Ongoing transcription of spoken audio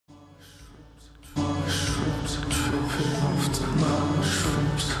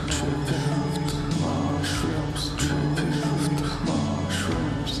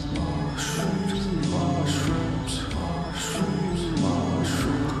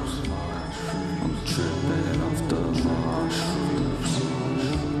tripping off the mushrooms,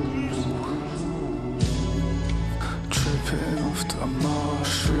 tripping off the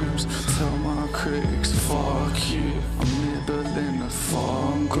mushrooms. Tell my critics fuck you, I'm nibbling the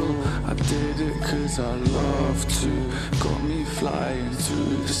fungal. I did it cause I love to, got me flying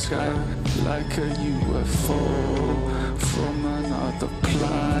through the sky like a UFO from another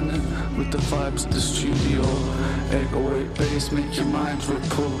planet, with the vibes of the studio. 808 bass make your mind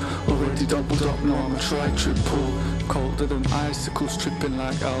ripple. Already doubled up, now I'ma try triple. Colder than icicles, tripping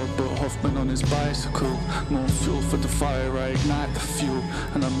like Albert Hoffman on his bicycle. More fuel for the fire, I ignite the fuel,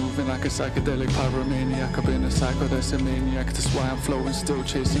 and I'm moving like a psychedelic pyromaniac. I've been a psycho, that's a maniac. That's why I'm flowing, still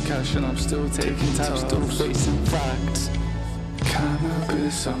chasing cash, and I'm still taking tabs, still facing facts.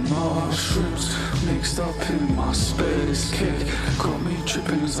 Cannabis and mushrooms mixed up in my space cake, got me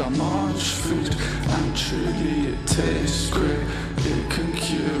tripping as I munch food, and truly it tastes great. It can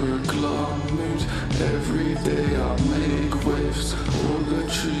cure a glum mood. Every day I make waves, all the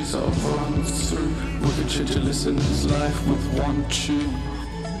trees I run through. We can change a listener's life with one tune.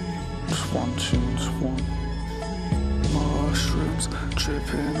 Just one tune, just one. Mushrooms,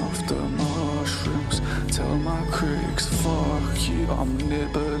 tripping off the mushrooms. Tell my critics fuck you, I'm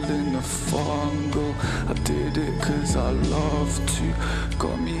nibbling the fungal. I did it cause I love to,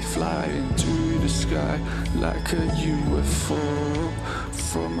 got me flying through the sky like a UFO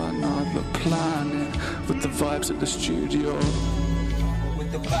from another planet, with the vibes at the studio.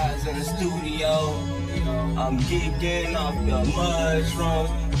 With the vibes at the studio, I'm geeking off the mushrooms.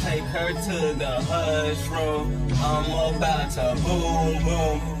 Take her to the hush room. I'm about to boom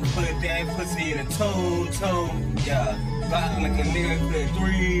boom, put that pussy in a tune. Yeah, vibe like a nigga clear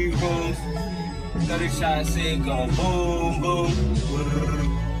 3 rooms. 30 shots, it go boom boom.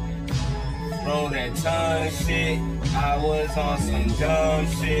 Roll that tongue shit. I was on some dumb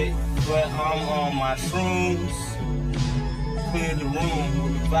shit, but I'm on my shrooms. Clear the room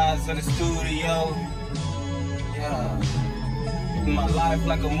with the vibes of the studio. Yeah. My life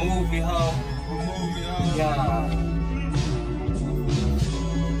like a movie, ho. Yeah.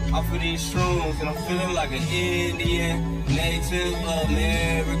 Off of these shrooms, and I'm feeling like an Indian, Native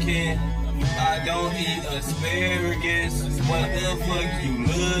American. I don't eat asparagus. What the fuck you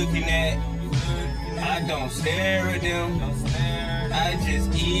looking at? I don't stare at them. I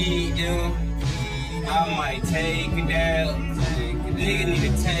just eat them. I might take a dab. Nigga need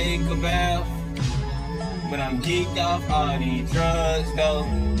to take a bath. But I'm geeked off all these drugs though,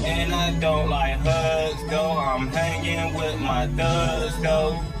 and I don't like hugs though. I'm hanging with my thugs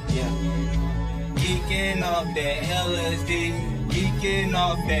though. Yeah. Geeking off that LSD, geeking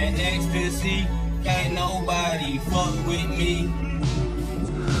off that ecstasy. Can't nobody fuck with me.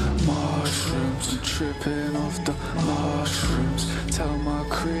 Mushrooms, I'm tripping off the mushrooms. Tell my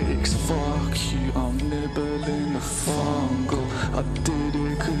critics fuck you, I'm nibbling the fungal. I did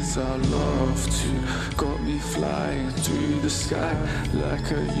it cause I love to, got me flying through the sky like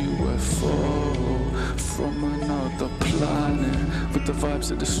a UFO from another planet, with the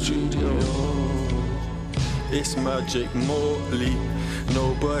vibes at the studio. It's Magik Motley,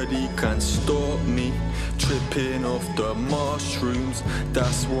 nobody can stop me. Tripping off the mushrooms,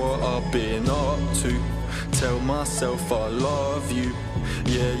 that's what I've been up to. Tell myself I love you,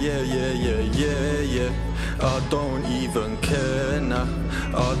 yeah. I don't even care now,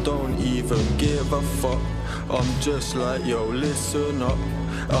 I don't even give a fuck. I'm just like, yo, listen up.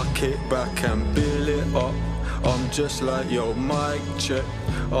 I kick back and bill it up. I'm just like, yo, mic check.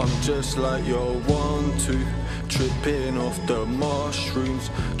 I'm just like, yo, 1, 2. Tripping off the mushrooms,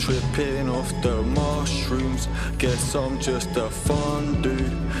 tripping off the mushrooms. Guess I'm just a fun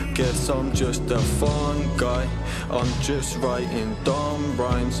dude, guess I'm just a fun guy. I'm just writing dumb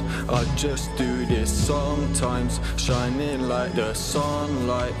rhymes, I just do this sometimes. Shining like the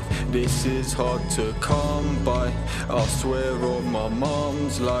sunlight, this is hard to come by. I swear on my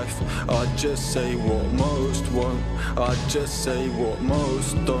mum's life, I just say what most won't, I just say what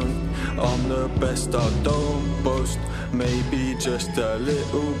most don't. I'm the best, I don't boast, maybe just a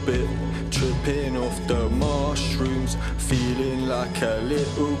little bit. Tripping off the mushrooms, feeling like a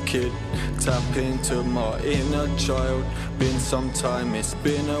little kid. Tap into my inner child, been some time, it's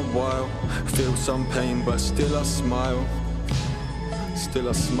been a while. Feel some pain but still I smile, still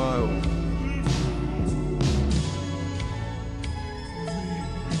I smile.